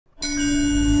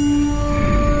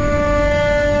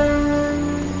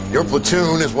Your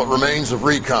platoon is what remains of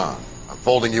recon. I'm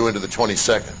folding you into the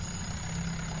 22nd.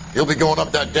 You'll be going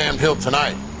up that damned hill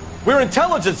tonight. We're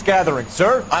intelligence gathering,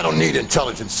 sir. I don't need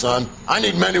intelligence, son. I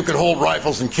need men who can hold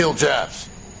rifles and kill Japs.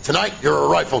 Tonight, you're a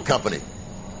rifle company.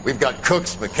 We've got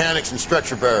cooks, mechanics, and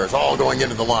stretcher bearers all going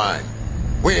into the line.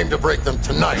 We aim to break them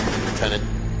tonight, Lieutenant.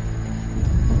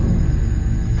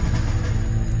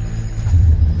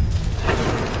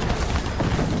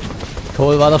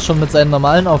 Cole war doch schon mit seinen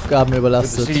normalen Aufgaben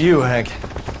überlastet. Good to see you, Hank.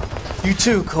 You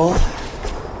too, Cole.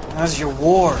 How's your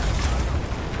war?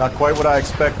 Not quite what I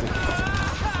expected.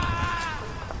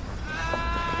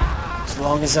 As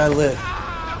long as I live,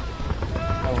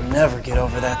 I will never get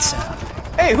over that sound.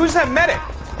 Hey, who's that medic?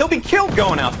 He'll be killed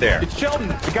going out there. It's Sheldon,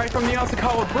 the guy from the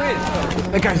auserkorene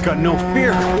bridge. That guy's got no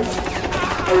fear.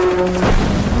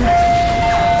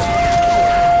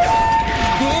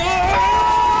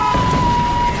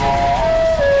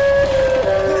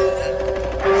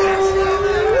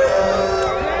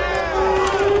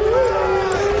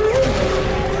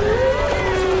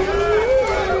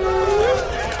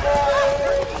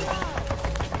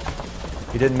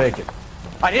 He didn't make it.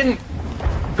 I didn't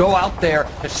go out there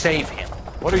to save him.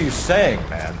 What are you saying,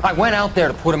 man? I went out there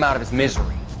to put him out of his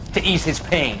misery, to ease his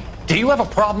pain. Do you have a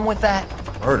problem with that?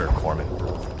 Murder, Corman.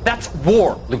 That's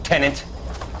war, Lieutenant.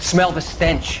 Smell the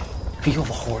stench. Feel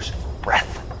the horse's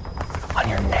breath on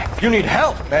your neck. You need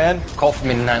help, man. Call for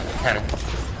me tonight, Lieutenant,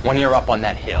 when you're up on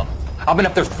that hill. I've been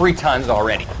up there 3 times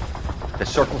already. The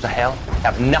circles of hell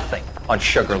have nothing on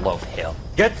Sugarloaf Hill.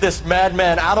 Get this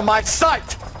madman out of my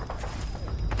sight!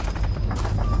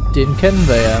 Den kennen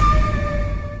wir ja.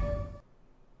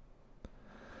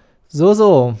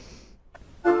 So.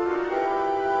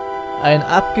 Ein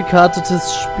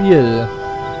abgekartetes Spiel.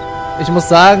 Ich muss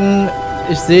sagen,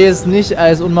 ich sehe es nicht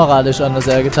als unmoralisch an, was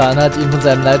er getan hat, ihn von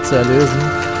seinem Leid zu erlösen.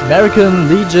 American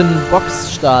Legion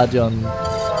Boxstadion.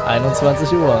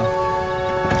 21 Uhr.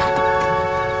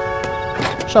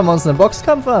 Schauen wir uns einen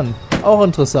Boxkampf an. Auch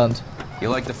interessant. You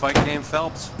like the fight game,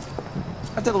 Phelps?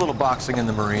 I did a little boxing in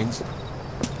the Marines.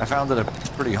 I found it a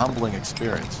pretty humbling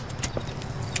experience.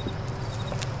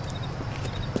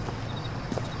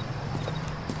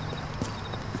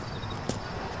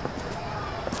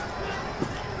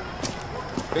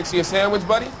 Fix you a sandwich,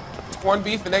 buddy? Corned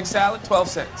beef and egg salad, 12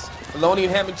 cents. Bologna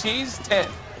and ham and cheese, 10.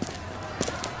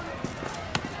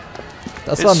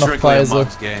 Das waren noch Preise.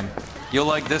 Game. You'll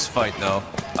like this fight, though.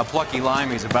 A plucky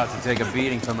limey's about to take a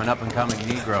beating from an up-and-coming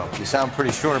Negro. You sound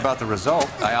pretty sure about the result.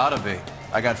 I ought to be.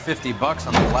 I got $50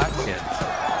 on the black kid.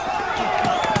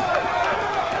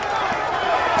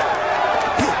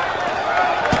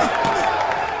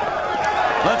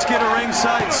 Let's get a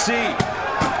ringside seat.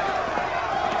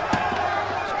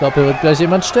 Ich glaube, hier wird gleich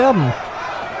jemand sterben.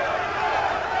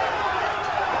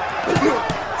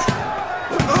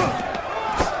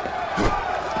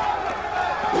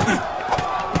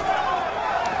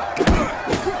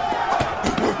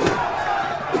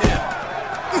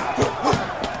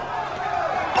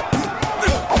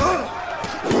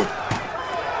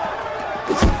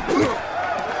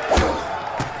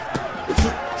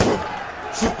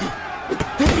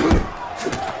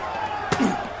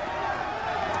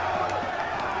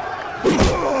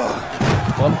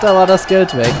 Und da war das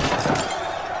Geld weg.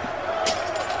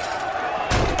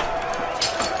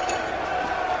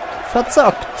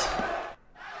 Verzockt.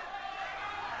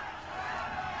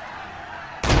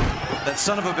 That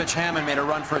son of a bitch Hammond made a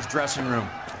run for his dressing room.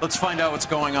 Let's find out what's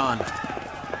going on.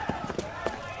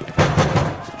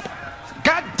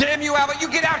 God damn you, Albert! You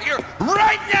get out here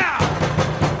right now!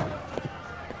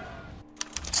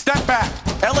 Step back!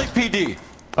 LAPD!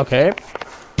 Okay.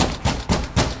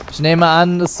 Ich nehme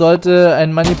an, es sollte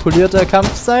ein manipulierter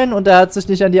Kampf sein und er hat sich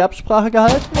nicht an die Absprache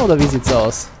gehalten, oder wie sieht's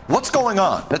aus? What's going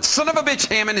on? That son of a bitch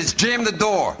Hammond has jammed the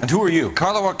door. And who are you?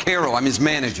 Carlo Arcaro, I'm his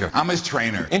manager. I'm his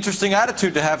trainer. Interesting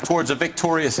attitude to have towards a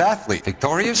victorious athlete.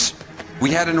 Victorious?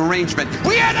 We had an arrangement.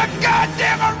 We had a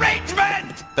goddamn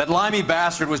arrangement! That limey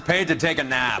bastard was paid to take a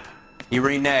nap. He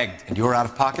reneged. And you were out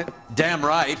of pocket? Damn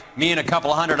right. Me and a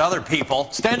couple hundred other people.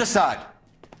 Stand aside.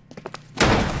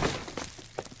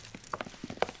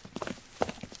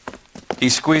 He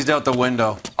squeezed out the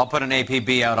window. I'll put an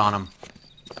APB out on him.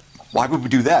 Why would we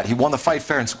do that? He won the fight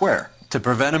fair and square. To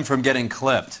prevent him from getting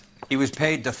clipped. He was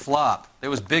paid to flop.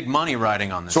 There was big money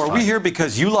riding on this So are fight. we here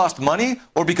because you lost money,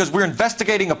 or because we're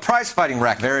investigating a prize-fighting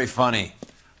racket? Very funny.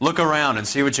 Look around and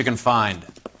see what you can find.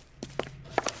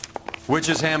 Which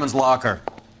is Hammond's locker?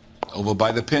 Over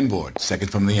by the pinboard, second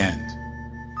from the end.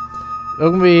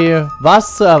 Irgendwie war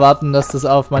es zu erwarten, dass das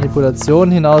auf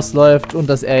Manipulation hinausläuft und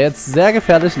dass er jetzt sehr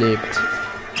gefährlich lebt.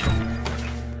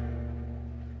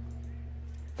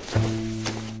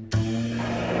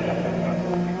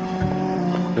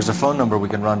 There's a phone number we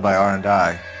can run by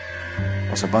R&I.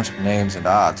 Plus a bunch of names and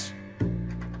odds.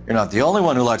 You're not the only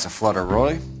one who likes a flutter,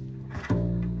 Roy.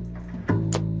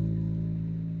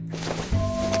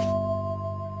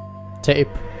 Tape.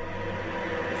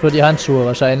 Für die Handschuhe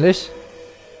wahrscheinlich.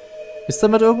 Ist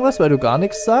damit irgendwas, weil du gar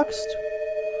nichts sagst?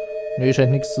 Nee, scheint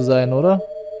nichts zu sein, oder?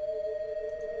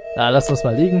 Na, lass uns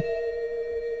mal liegen.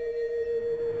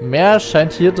 Mehr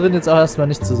scheint hier drin jetzt auch erstmal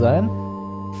nicht zu sein.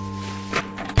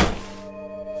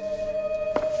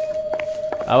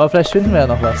 Aber vielleicht finden wir ja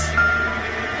noch was.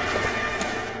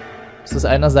 Ist das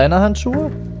einer seiner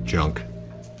Handschuhe? Junk.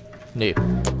 Nee.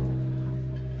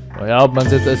 Naja, ob man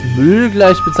es jetzt als Müll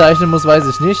gleich bezeichnen muss, weiß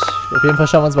ich nicht. Auf jeden Fall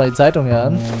schauen wir uns mal die Zeitung hier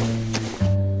an.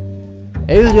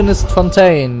 Alienist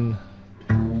Fontaine.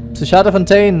 Psychiater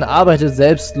Fontaine arbeitet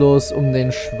selbstlos, um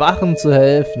den Schwachen zu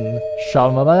helfen.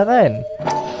 Schauen wir mal rein.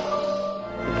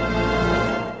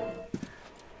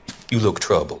 You look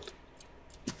troubled.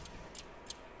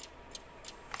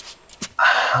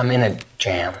 I'm in a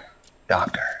jam,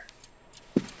 Doctor.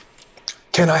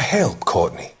 Can I help,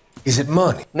 Courtney? Is it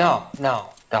money? No,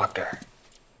 Doctor.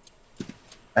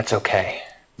 That's okay.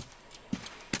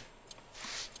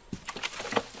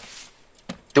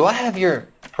 Do I have your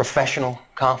professional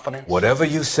confidence? Whatever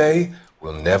you say,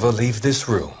 we'll never leave this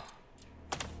room.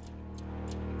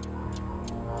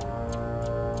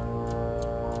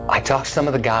 I talked some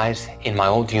of the guys in my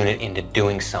old unit into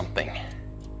doing something,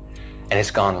 and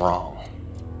it's gone wrong.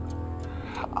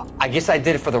 I guess I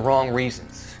did it for the wrong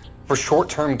reasons, for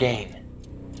short-term gain.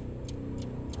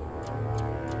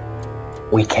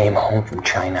 We came home from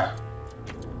China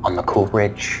on the Cool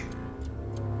Bridge.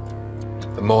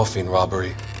 The morphine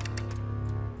robbery.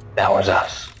 That was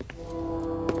us.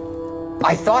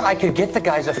 I thought I could get the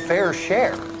guys a fair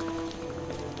share.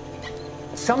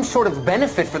 Some sort of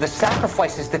benefit for the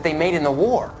sacrifices that they made in the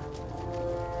war.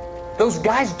 Those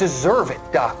guys deserve it,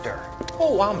 Doctor.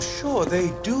 Oh, I'm sure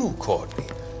they do, Courtney.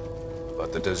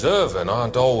 But the deserving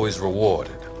aren't always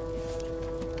rewarded.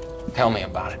 Tell me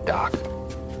about it, Doc.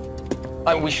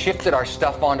 We shifted our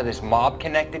stuff onto this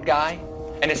mob-connected guy,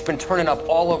 and it's been turning up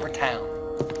all over town.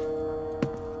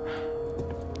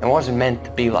 It wasn't meant to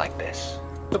be like this.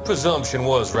 The presumption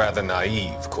was rather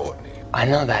naive, Courtney. I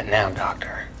know that now,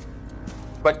 Doctor.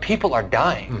 But people are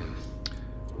dying.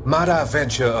 Might I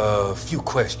venture a few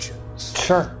questions?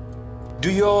 Sure. Do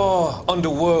your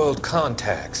underworld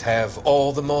contacts have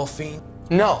all the morphine?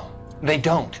 No, they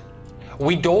don't.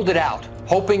 We doled it out,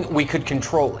 hoping we could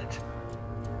control it.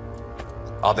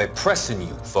 Are they pressing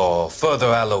you for further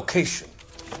allocation?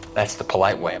 That's the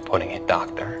polite way of putting it,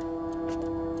 Doctor.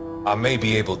 I may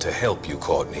be able to help you,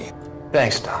 Courtney.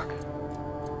 Thanks, Doc.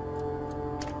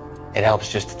 It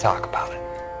helps just to talk about it.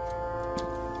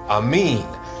 I mean,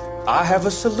 I have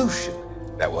a solution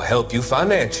that will help you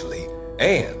financially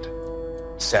and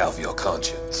salve your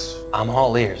conscience. I'm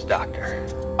all ears, Doctor.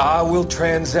 I will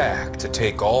transact to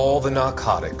take all the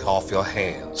narcotic off your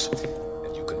hands.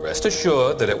 And you can rest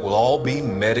assured that it will all be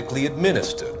medically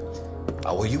administered.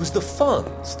 I will use the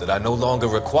funds that I no longer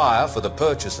require for the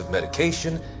purchase of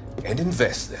medication and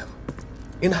invest them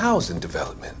in housing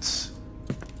developments.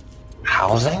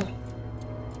 Housing?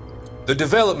 The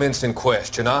developments in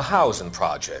question are housing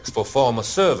projects for former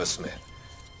servicemen.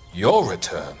 Your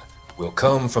return will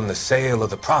come from the sale of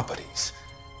the properties,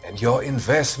 and your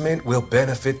investment will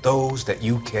benefit those that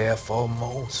you care for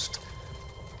most.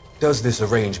 Does this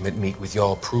arrangement meet with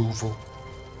your approval?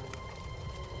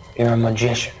 You're a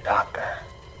magician, Doctor.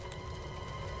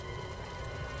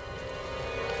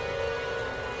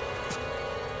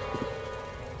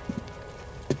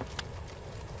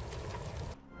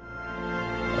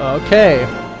 Okay.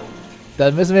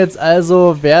 Dann wissen wir jetzt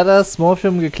also, wer das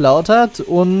Morphium geklaut hat.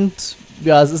 Und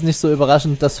ja, es ist nicht so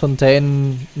überraschend, dass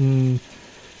Fontaine ein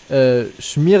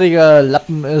schmieriger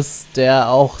Lappen ist, der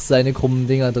auch seine krummen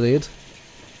Dinger dreht.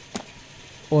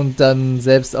 Und dann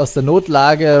selbst aus der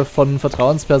Notlage von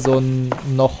Vertrauenspersonen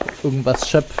noch irgendwas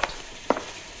schöpft.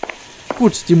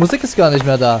 Gut, die Musik ist gar nicht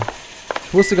mehr da.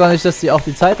 Ich wusste gar nicht, dass die auch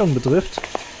die Zeitung betrifft.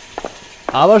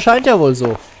 Aber scheint ja wohl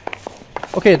so.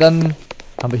 Okay, dann...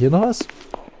 Haben wir hier noch was?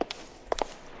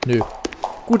 Nö.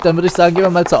 Gut, dann würde ich sagen, gehen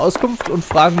wir mal zur Auskunft und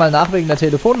fragen mal nach wegen der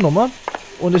Telefonnummer.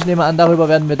 Und ich nehme an, darüber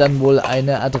werden wir dann wohl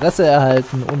eine Adresse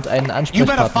erhalten und einen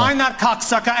Ansprechpartner. You better find that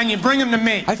cocksucker and you bring him to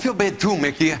me. I feel bad too,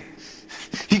 Mickey.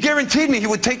 He guaranteed me he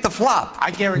would take the flop. I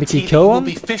guarantee that you will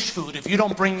be fish food if you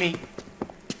don't bring me...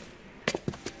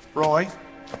 Roy,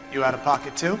 you out of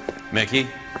pocket too? Mickey?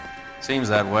 Seems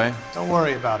that way. Don't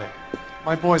worry about it.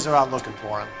 My boys are out looking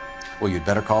for him. Well, you'd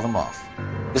better call them off.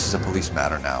 This is a police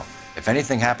matter now. If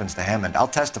anything happens to Hammond, I'll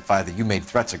testify that you made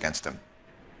threats against him.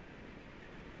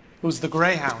 Who's the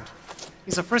Greyhound?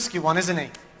 He's a frisky one, isn't he?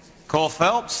 Cole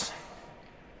Phelps?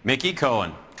 Mickey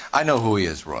Cohen. I know who he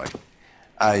is, Roy.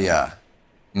 I,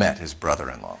 met his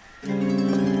brother-in-law.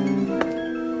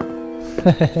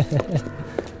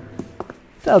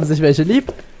 Da haben sich welche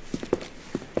lieb.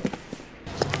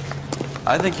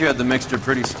 I think you had the mixture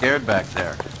pretty scared back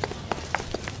there.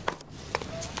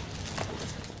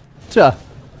 Tja.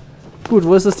 Gut,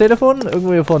 wo ist das Telefon?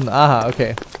 Irgendwo hier vorne. Aha,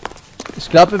 okay. Ich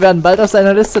glaube, wir werden bald auf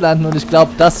seiner Liste landen und ich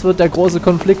glaube, das wird der große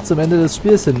Konflikt zum Ende des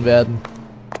Spiels hin werden.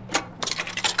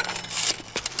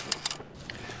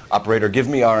 Operator, give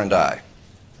me R&I.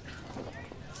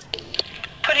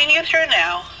 Putting you through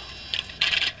now.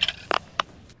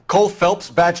 Cole Phelps,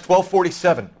 badge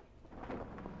 1247.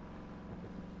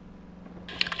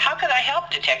 How could I help,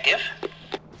 Detective?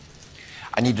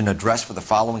 I need an address for the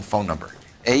following phone number.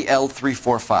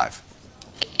 AL345.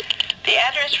 The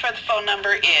address for the phone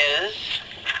number is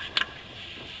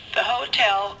the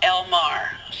Hotel El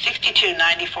Mar,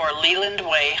 6294 Leland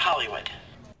Way, Hollywood.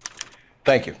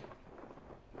 Thank you.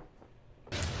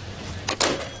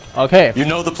 Okay. You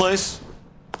know the place?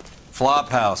 Flop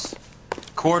house.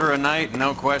 Quarter a night,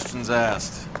 no questions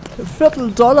asked.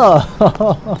 $1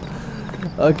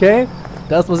 Okay,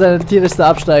 das muss eine tierischste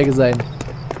Absteige sein.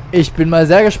 Ich bin mal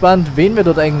sehr gespannt, wen wir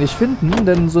dort eigentlich finden,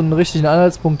 denn so einen richtigen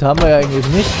Anhaltspunkt haben wir ja eigentlich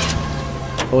nicht.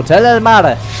 Hotel El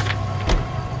Mar.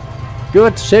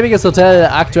 Gut, schäbiges Hotel,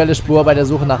 aktuelle Spur bei der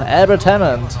Suche nach Albert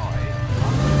Hammond.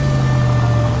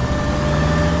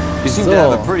 You seem to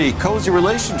have a pretty cozy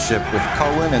relationship with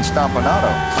Cohen and Stompanato.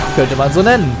 Könnte man so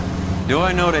nennen. Do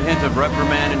I note a hint of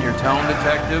reprimand in your tone,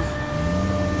 Detective?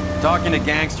 Talking to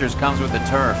gangsters comes with the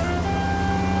turf.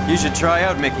 You should try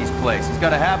out Mickey's place. He's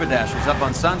got a haberdasher's up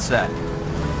on Sunset.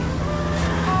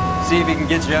 See if he can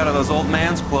get you out of those old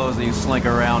man's clothes that you slink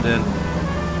around in.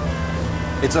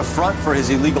 It's a front for his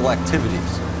illegal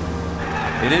activities.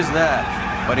 It is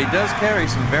that, but he does carry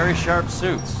some very sharp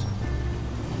suits.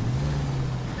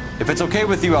 If it's okay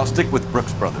with you, I'll stick with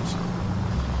Brooks Brothers.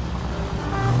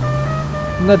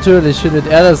 Natürlich findet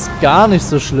er das gar nicht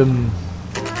so schlimm.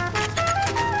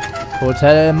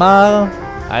 Hotel El Mar,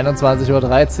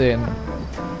 21:13 Uhr.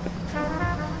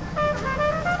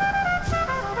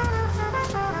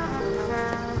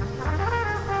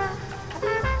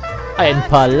 Ein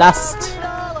Palast.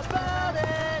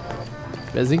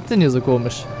 Wer singt denn hier so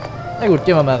komisch? Na gut,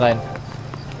 gehen wir mal rein.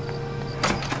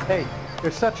 Hey,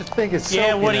 there's such a thing as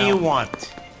Yeah, soap, what do know. you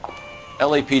want?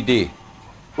 LAPD.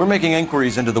 We're making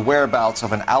inquiries into the whereabouts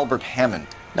of an Albert Hammond.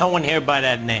 No one here by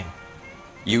that name.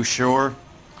 You sure?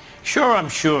 Sure, I'm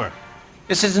sure.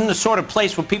 This isn't the sort of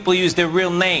place where people use their real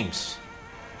names.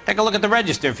 Take a look at the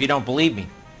register if you don't believe me.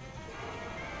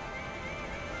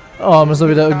 Oh, müssen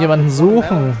wir wieder irgendjemanden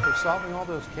suchen.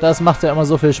 Das macht ja immer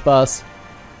so viel Spaß.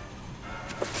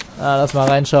 Ah, lass mal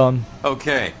reinschauen.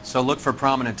 Okay, so look for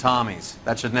prominent Tommies.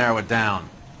 That should narrow it down.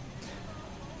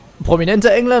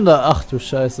 Prominente Engländer. Ach du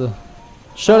Scheiße.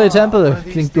 Shirley Temple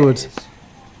klingt gut.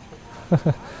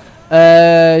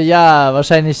 Ja,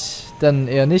 wahrscheinlich dann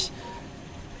eher nicht.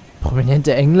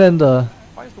 Prominente Engländer.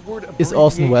 Ist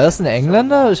Orson Welles ein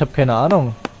Engländer? Ich habe keine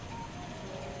Ahnung.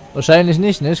 Wahrscheinlich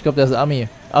nicht, ne? Ich glaube, der ist Ami.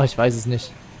 Ach, ich weiß es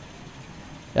nicht.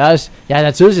 Ja, ja,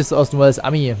 natürlich ist Orson Welles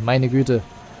Ami. Meine Güte.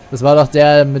 Das war doch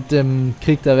der mit dem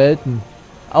Krieg der Welten.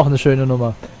 Auch eine schöne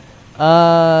Nummer.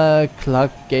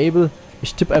 Clark Gable.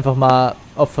 Ich tippe einfach mal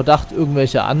auf Verdacht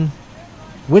irgendwelche an.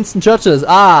 Winston Churchill ist...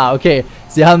 Ah, okay.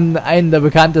 Sie haben einen der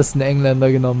bekanntesten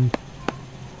Engländer genommen.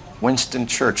 Winston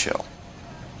Churchill.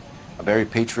 A very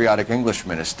patriotic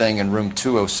Englishman is staying in room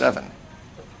 207.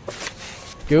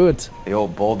 Gut. The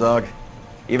old bulldog.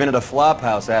 Even at a flop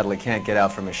house, Adley can't get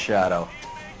out from his shadow.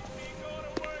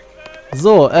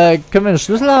 So, können wir einen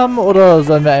Schlüssel haben oder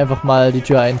sollen wir einfach mal die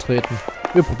Tür eintreten?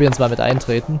 Wir probieren es mal mit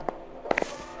eintreten.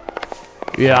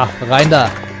 Ja, rein da.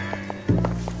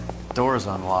 Door's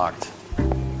unlocked.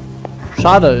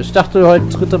 Schade, ich dachte, heute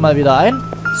tritt er mal wieder ein.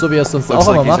 So wie er es sonst Looks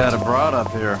auch immer like he's macht. had a broad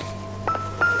up here.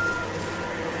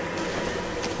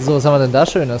 So, was haben wir denn da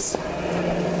Schönes?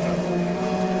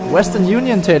 Western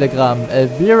Union Telegramm,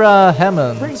 Elvira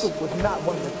Hammond.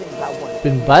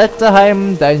 Bin bald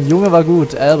daheim, dein Junge war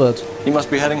gut, Albert. He must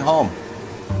be heading home.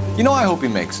 You know, I hope he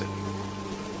makes it.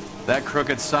 That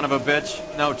crooked son of a bitch?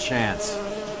 No chance.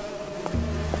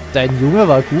 Dein Junge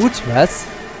war gut? Was?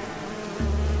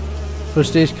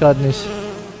 Verstehe ich gerade nicht.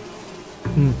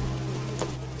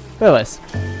 Wer weiß.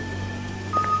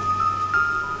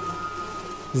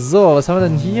 So, was haben wir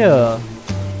denn hier?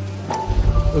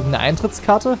 Irgendeine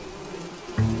Eintrittskarte?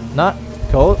 Na,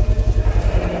 Cole.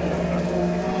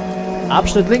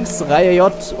 Abschnitt links, Reihe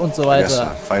J und so I guess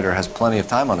weiter. a fighter has plenty of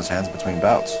time on his hands between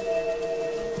bouts.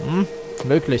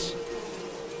 Möglich.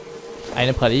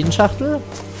 Eine Pralinenschachtel?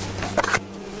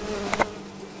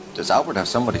 Does Albert have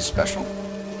somebody special?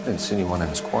 I didn't see anyone in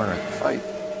his corner at the fight.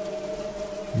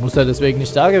 Muss er deswegen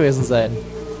nicht da gewesen sein.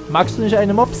 Magst du nicht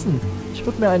eine mopsen? Ich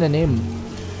würde mir eine nehmen.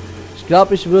 Ich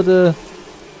glaube, ich würde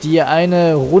die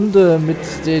eine Runde mit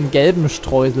den gelben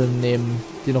Streuseln nehmen,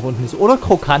 die noch unten ist. Oder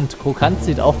Krokant. Krokant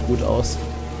sieht auch gut aus.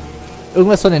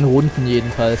 Irgendwas von den Runden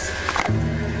jedenfalls.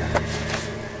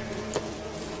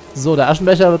 So, der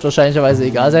Aschenbecher wird wahrscheinlicherweise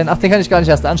egal sein. Ach, den kann ich gar nicht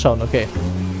erst anschauen. Okay.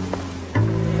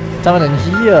 Was haben wir denn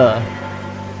hier?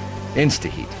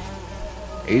 Instaheat.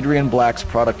 Adrian Black's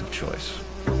product of choice.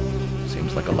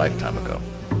 Seems like a lifetime ago.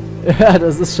 Ja,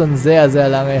 das ist schon sehr, sehr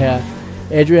lange her.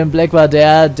 Adrian Black war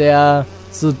der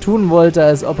so tun wollte,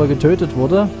 als ob er getötet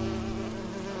wurde.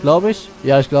 Glaube ich?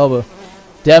 Ja, ich glaube.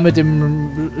 Der mit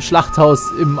dem Schlachthaus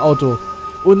im Auto.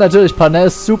 Und natürlich Parnell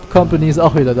Soup Company ist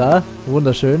auch wieder da.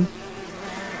 Wunderschön.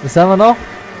 Was haben wir noch?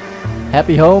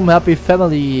 Happy Home, Happy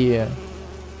Family.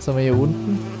 Was haben wir hier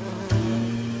unten?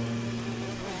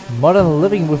 Modern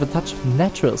Living with a Touch of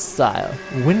Natural Style.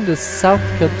 Windows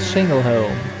Southcote Shingle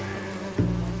Home.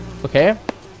 Okay.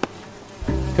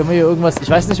 Können wir hier irgendwas... Ich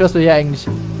weiß nicht, was wir hier eigentlich...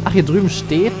 Ach, hier drüben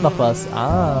steht noch was.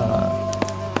 Ah.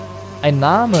 Ein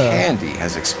Name. Candy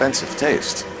has expensive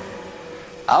taste.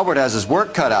 Albert has his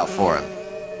work cut out for him.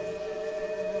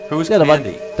 Who's ja,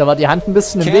 Candy? Da war die Hand ein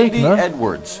bisschen im Weg, ne?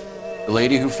 Edwards, the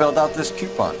lady who filled out this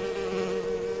coupon.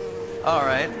 All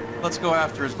right, let's go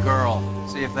after his girl.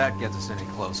 See if that gets us any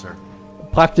closer.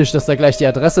 Praktisch, dass da gleich die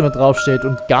Adresse mit draufsteht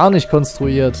und gar nicht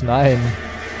konstruiert. Nein.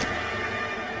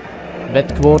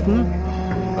 Wettquoten.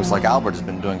 Looks like Albert has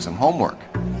been doing some homework.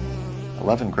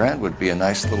 11 grand would be a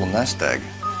nice little nest egg.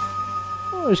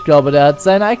 Ich glaube, der hat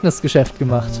sein eigenes Geschäft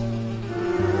gemacht.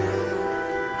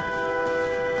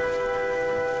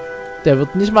 Der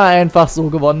wird nicht mal einfach so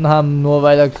gewonnen haben, nur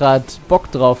weil er gerade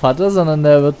Bock drauf hatte, sondern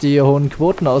der wird die hohen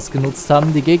Quoten ausgenutzt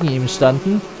haben, die gegen ihn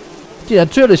standen. Die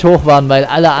natürlich hoch waren, weil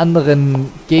alle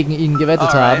anderen gegen ihn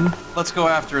gewettet haben. Let's go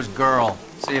after his girl.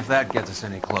 See if that gets us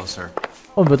any closer.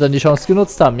 Und wird dann die Chance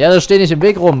genutzt haben. Ja, das steht nicht im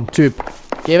Weg rum, Typ.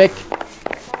 Geh weg.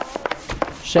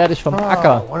 Scher dich vom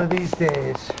Acker.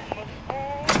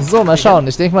 So, mal schauen.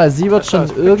 Ich denke mal, sie wird schon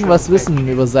irgendwas wissen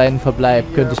über seinen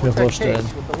Verbleib, könnte ich mir vorstellen.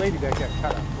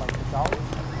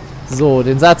 So,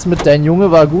 den Satz mit "Dein Junge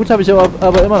war gut" habe ich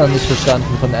aber immer noch nicht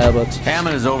verstanden von Albert.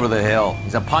 Hammond is over the hill.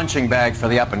 He's a punching bag for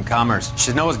the up-and-comers.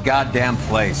 Should know his goddamn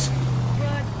place.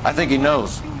 I think he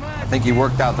knows. I think he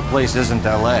worked out the place isn't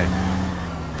L.A.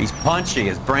 He's punchy.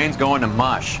 His brain's going to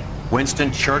mush.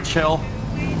 Winston Churchill?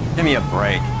 Give me a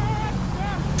break.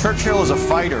 Churchill is a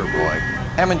fighter, Roy.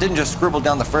 Hammond didn't just scribble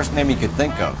down the first name he could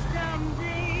think of.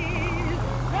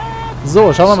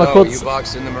 So, schauen wir mal kurz.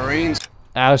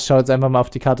 Ja, ich schaue jetzt einfach mal auf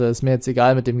die Karte. Ist mir jetzt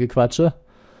egal mit dem Gequatsche.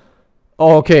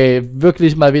 Okay,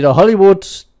 wirklich mal wieder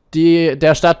Hollywood.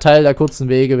 Der Stadtteil der kurzen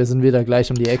Wege. Wir sind wieder gleich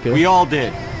um die Ecke. We all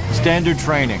did. Standard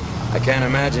training. I can't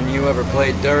imagine you ever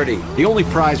played dirty. The only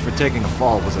prize for taking a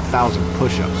fall was 1,000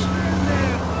 push-ups.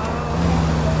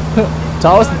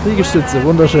 1000 Liegestütze,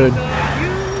 wunderschön.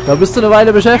 Da bist du eine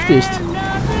Weile beschäftigt.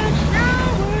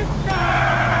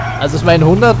 Also ich meine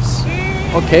 100,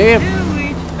 okay.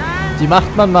 Die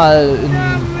macht man mal in,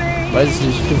 weiß ich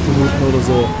nicht, 5 Minuten oder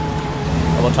so.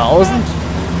 Aber 1000?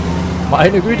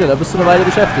 Meine Güte, da bist du eine Weile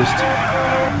beschäftigt.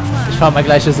 Ich fahre mal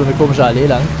gleich hier so eine komische Allee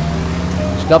lang.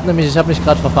 Ich glaube nämlich, ich habe mich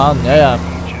gerade verfahren. Ja, ja.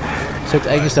 Ich hätte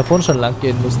eigentlich davon schon lang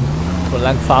gehen müssen. Oder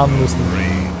lang fahren müssen.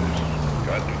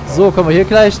 So, kommen wir hier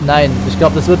gleich? Nein, ich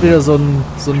glaube, das wird wieder so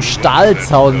ein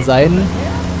Stahlzaun sein,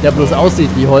 der bloß aussieht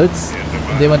wie Holz,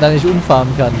 in dem man da nicht umfahren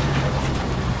kann.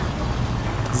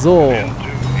 So.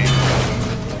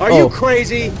 Are you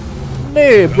crazy?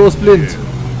 Nee, bloß blind.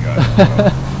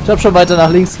 Ich habe schon weiter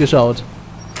nach links geschaut.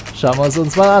 Schauen wir es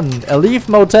uns mal an. Leaf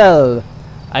Motel.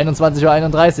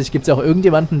 21:31 Uhr. Gibt es ja auch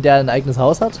irgendjemanden, der ein eigenes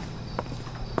Haus hat?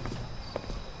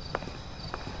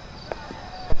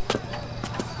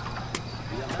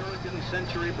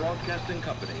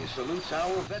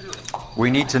 We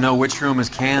need to know which room is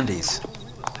Candy's.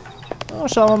 Oh,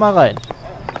 schauen wir mal rein.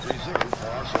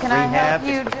 Can I help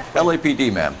you?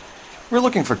 LAPD, ma'am. We're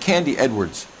looking for Candy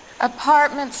Edwards.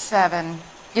 Apartment 7.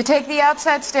 You take the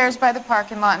outside stairs by the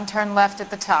parking lot and turn left at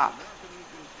the top.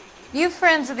 You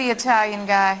friends of the Italian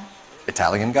guy?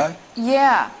 Italian guy?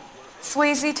 Yeah.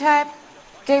 Sleazy type?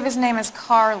 Gave his name as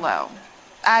Carlo.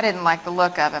 I didn't like the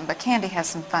look of him, but Candy has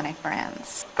some funny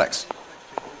friends. Thanks.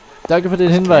 Danke für den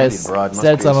Hinweis,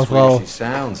 seltsame Frau.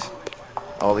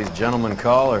 All these gentlemen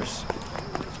callers.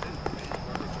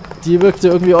 Die wirkte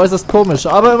irgendwie äußerst komisch,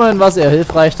 aber immerhin war sie eher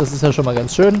hilfreich, das ist ja schon mal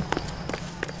ganz schön.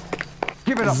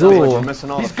 Give it up. So. We're missing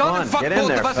all the He's gonna fun. fuck Get in both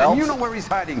there, of us, Phelps. and you know where he's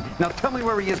hiding. Now tell me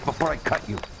where he is before I cut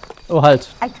you. Oh, halt.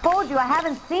 I told you I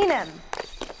haven't seen him.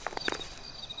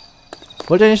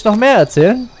 Wollt ihr nicht noch mehr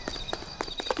erzählen?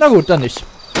 Na gut, dann nicht.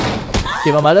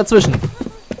 Gehen wir mal dazwischen.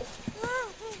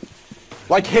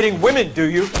 Like hitting women, do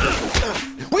you?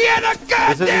 We had a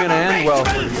This isn't goddamn gonna end well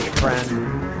for arrangement! you,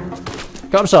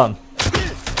 friend. Komm schon.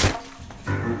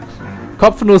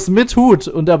 Kopfnuss mit Hut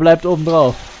und er bleibt oben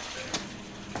drauf.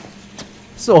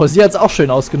 So, sie hat's auch schön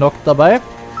ausgenockt dabei.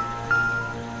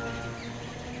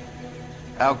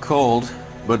 Out cold,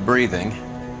 but breathing.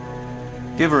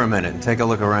 Give her a minute and take a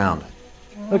look around.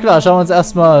 Na klar, schauen wir uns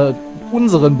erstmal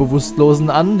unseren Bewusstlosen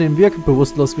an, den wir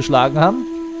bewusstlos geschlagen haben.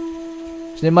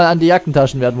 Ich nehme mal an, die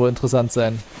Jackentaschen werden wohl interessant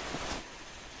sein.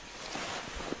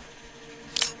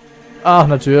 Ach,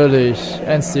 natürlich.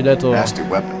 Ein Stiletto. Nasty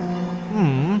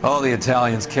weapon. All the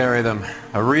Italians carry them.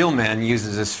 A real man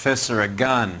uses his fists or a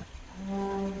gun.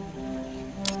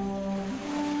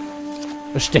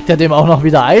 Steckt er dem auch noch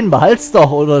wieder ein? Behalt's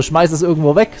doch oder schmeiß es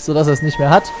irgendwo weg, sodass er es nicht mehr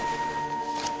hat.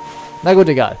 Na gut,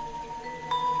 egal.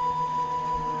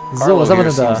 So, was haben wir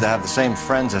denn seems to da? have the same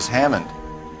friends as Hammond.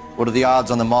 What are the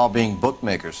odds on them all being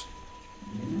bookmakers?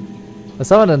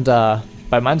 Was haben wir denn da?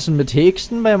 Bei manchen mit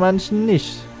Häkchen, bei manchen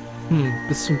nicht.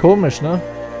 Bisschen komisch, ne?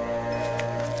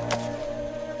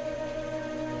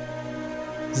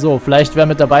 So, vielleicht wer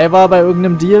mit dabei war bei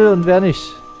irgendeinem Deal und wer nicht.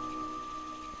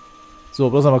 So,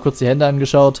 bloß noch mal kurz die Hände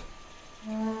angeschaut.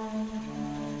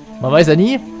 Man weiß ja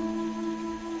nie.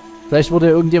 Vielleicht wurde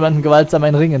irgendjemandem gewaltsam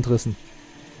ein Ring entrissen.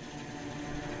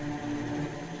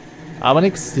 Aber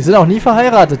nix. Die sind auch nie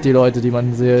verheiratet, die Leute, die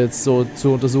man jetzt so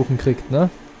zu untersuchen kriegt, ne?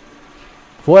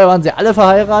 Vorher waren sie alle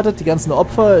verheiratet, die ganzen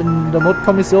Opfer in der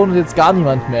Mordkommission und jetzt gar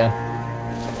niemand mehr.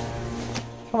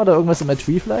 Haben wir da irgendwas im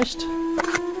Etui vielleicht?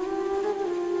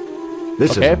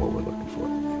 Okay.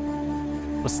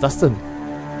 Was ist das denn?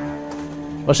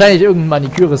 Wahrscheinlich irgendein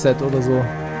Maniküre-Set oder so.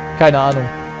 Keine Ahnung.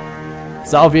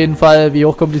 Sah auf jeden Fall wie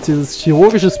hochkompliziertes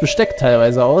chirurgisches Besteck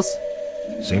teilweise aus.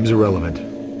 Seems irrelevant.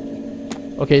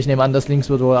 Okay, ich nehme an, das links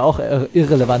wird wohl auch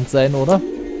irrelevant sein, oder?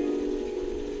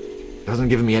 Doesn't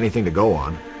give me anything to go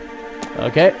on.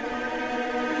 Okay.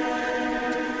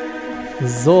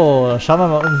 So, schauen wir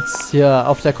mal uns hier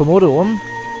auf der Kommode um.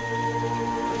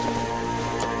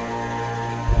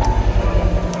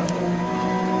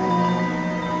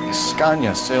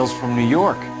 Scania sails from New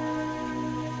York.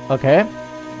 Okay.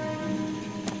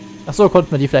 Achso,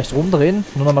 konnten wir die vielleicht rumdrehen?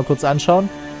 Nur noch mal kurz anschauen.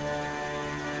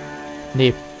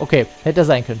 Nee, okay. Hätte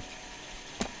sein können.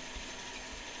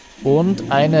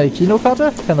 Und eine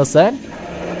Kinokarte? Kann das sein?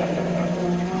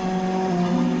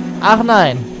 Ach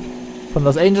nein. Von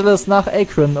Los Angeles nach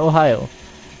Akron, Ohio.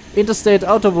 Interstate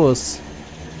Autobus.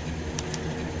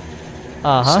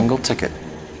 Aha. Single ticket.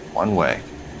 One way.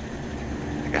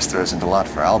 I guess there isn't a lot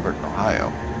for Albert in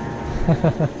Ohio.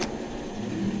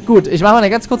 Gut, ich mache mal eine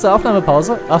ganz kurze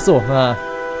Aufnahmepause. Ach so, na.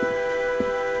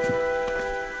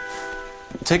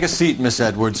 Take a seat, Miss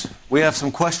Edwards. We have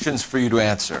some questions for you to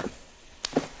answer.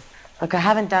 Look, I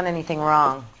haven't done anything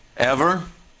wrong. Ever?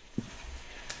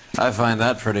 I find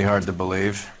that pretty hard to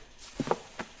believe.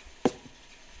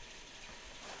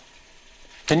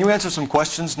 Can you answer some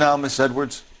questions now, Miss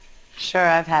Edwards? Sure,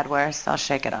 I've had worse. I'll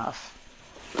shake it off.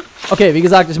 Okay, wie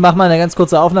gesagt, ich mache mal eine ganz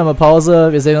kurze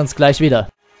Aufnahmepause. Wir sehen uns gleich wieder.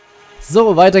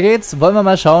 So, weiter geht's. Wollen wir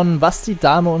mal schauen, was die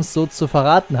Dame uns so zu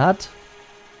verraten hat.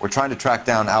 We're trying to track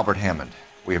down Albert Hammond.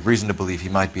 We have reason to believe he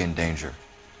might be in danger.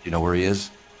 Do you know where he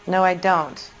is? No, I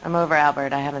don't. I'm over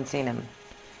Albert. I haven't seen him.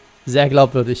 Sehr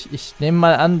glaubwürdig. Ich nehme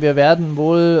mal an, wir werden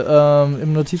wohl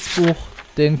im Notizbuch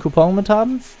den Coupon mit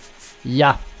haben.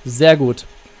 Ja, sehr gut.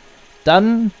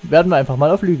 Dann werden wir einfach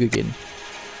mal auf Lüge gehen.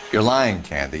 You're lying,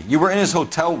 Candy. You were in his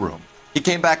hotel room. He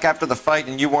came back after the fight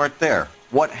and you weren't there.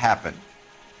 What happened?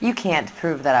 You can't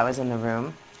prove that I was in the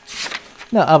room.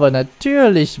 Na, aber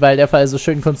natürlich, weil der Fall so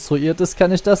schön konstruiert ist,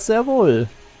 kann ich das sehr wohl.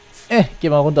 Geh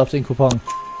mal runter auf den Coupon.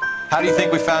 How do you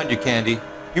think we found you, Candy?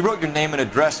 You wrote your name and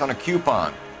address on a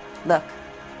coupon. Look,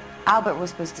 Albert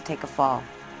was supposed to take a fall.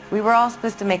 We were all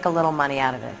supposed to make a little money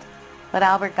out of it. But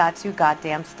Albert got too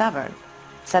goddamn stubborn.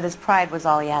 Said his pride was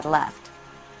all he had left.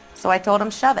 So I told him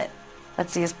shove it.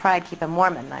 Let's see his pride keep him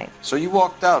warm at night. So you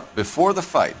walked out before the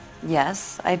fight?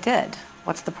 Yes, I did.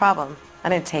 What's the problem? I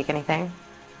didn't take anything.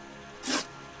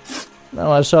 Na,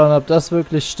 mal schauen, ob das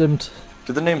wirklich stimmt.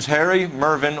 Do the names Harry,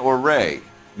 Mervyn, or Ray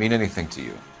mean anything to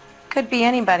you? Could be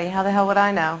anybody. How the hell would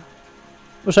I know?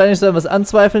 Wahrscheinlich sollen wir es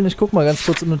anzweifeln. Ich guck mal ganz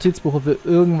kurz im Notizbuch, ob wir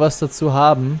irgendwas dazu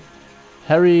haben.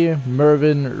 Harry,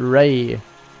 Mervyn, Ray.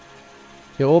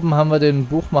 Hier oben haben wir den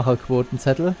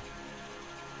Buchmacherquotenzettel.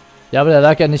 Ja, aber der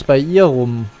lag ja nicht bei ihr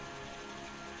rum.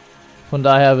 Von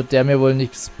daher wird der mir wohl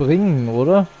nichts bringen,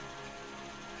 oder?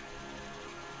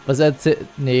 Was erzählt...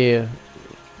 Nee.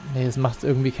 Nee, es macht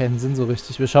irgendwie keinen Sinn so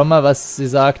richtig. Wir schauen mal, was sie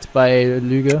sagt bei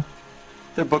Lüge.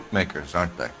 They're bookmakers,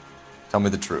 aren't they? Tell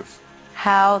me the truth.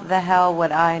 How the hell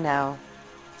would I know?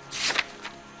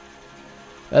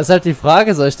 Das ist halt die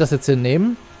Frage, soll ich das jetzt hier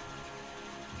nehmen?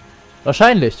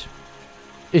 Wahrscheinlich.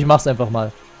 Ich mach's einfach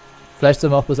mal. Vielleicht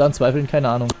sollen wir auch bis anzweifeln, keine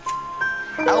Ahnung.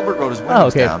 Albert wrote his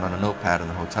winnings down on a notepad in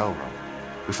the hotel room.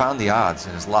 We found the odds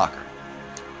in his locker.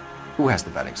 Who has the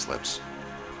betting slips?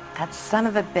 That son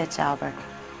of a bitch, Albert.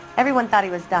 Everyone thought he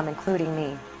was dumb, including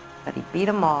me. But he beat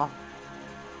them all.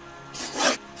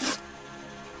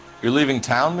 You're leaving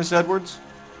town, Miss Edwards?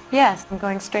 Yes, I'm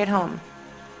going straight home.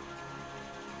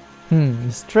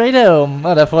 Straight home.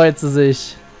 Ah, da freut sie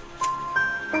sich.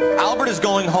 Albert is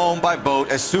going home by boat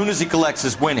as soon as he collects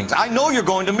his winnings. I know you're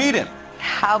going to meet him.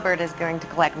 Albert is going to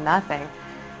collect nothing.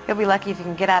 He'll be lucky if he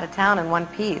can get out of town in one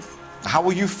piece. How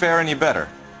will you fare any better?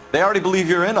 They already believe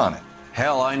you're in on it.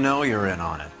 Hell, I know you're in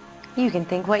on it. You can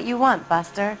think what you want,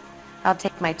 Buster. I'll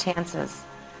take my chances.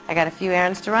 I got a few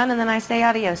errands to run, and then I say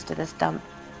adios to this dump.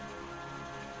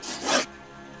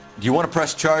 Do you want to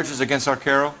press charges against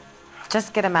Arcaro?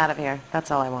 Just get him out of here.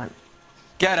 That's all I want.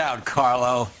 Get out,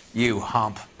 Carlo, you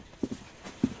hump.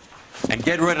 And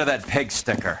get rid of that pig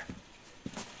sticker.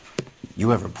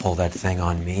 You ever pull that thing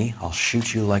on me, I'll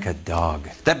shoot you like a dog.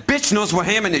 That bitch knows where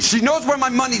Hammond is. She knows where my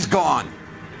money's gone.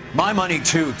 My money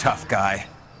too, tough guy.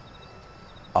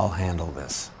 I'll handle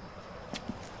this.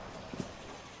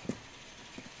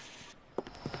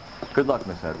 Good luck,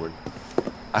 Miss Edwards.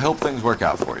 I hope things work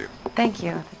out for you. Thank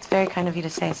you. It's very kind of you to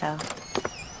say so.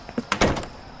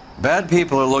 Bad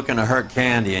people are looking to hurt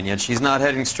Candy, and yet she's not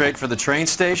heading straight for the train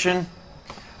station?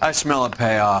 I smell a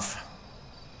payoff.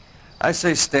 I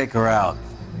say stake her out.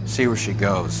 See where she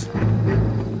goes.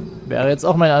 Wäre jetzt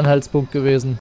auch mein Anhaltspunkt gewesen.